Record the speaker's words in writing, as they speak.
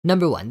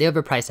Number 1, they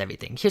overprice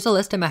everything. Here's a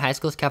list of my high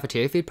school's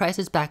cafeteria food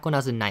prices back when I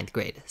was in 9th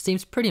grade.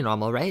 Seems pretty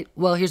normal, right?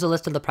 Well, here's a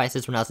list of the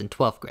prices when I was in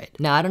 12th grade.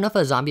 Now, I don't know if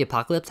a zombie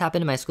apocalypse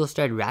happened and my school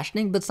started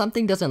rationing, but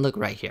something doesn't look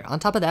right here. On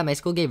top of that, my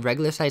school gave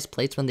regular sized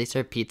plates when they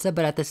served pizza,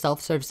 but at the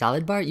self-serve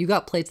salad bar, you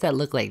got plates that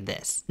look like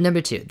this.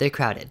 Number 2, they're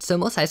crowded. So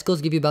most high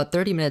schools give you about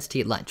 30 minutes to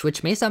eat lunch,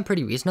 which may sound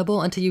pretty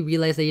reasonable until you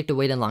realize that you have to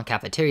wait in long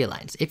cafeteria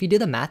lines. If you do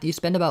the math, you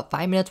spend about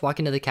 5 minutes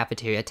walking to the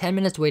cafeteria, 10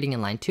 minutes waiting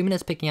in line, 2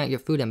 minutes picking out your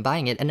food and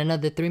buying it, and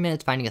another 3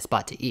 minutes finding a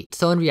spot to eat.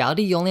 So in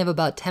reality, you only have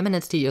about 10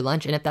 minutes to eat your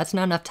lunch, and if that's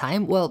not enough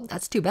time, well,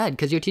 that's too bad,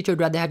 because your teacher would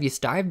rather have you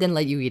starve than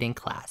let you eat in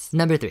class.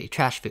 Number 3,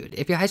 trash food.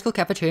 If your high school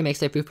cafeteria makes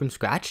their food from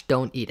scratch,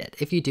 don't eat it.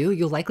 If you do,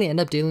 you'll likely end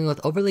up dealing with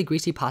overly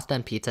greasy pasta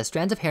and pizza,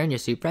 strands of hair in your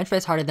soup, french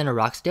fries harder than a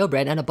rock, stale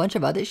bread, and a bunch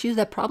of other issues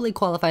that probably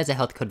qualify as a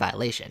health code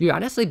violation. You're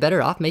honestly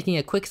better off making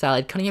a quick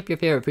salad, cutting up your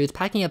favorite foods,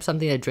 packing up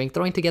something to drink,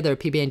 throwing together a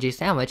PB&J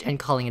sandwich, and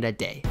calling it a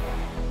day.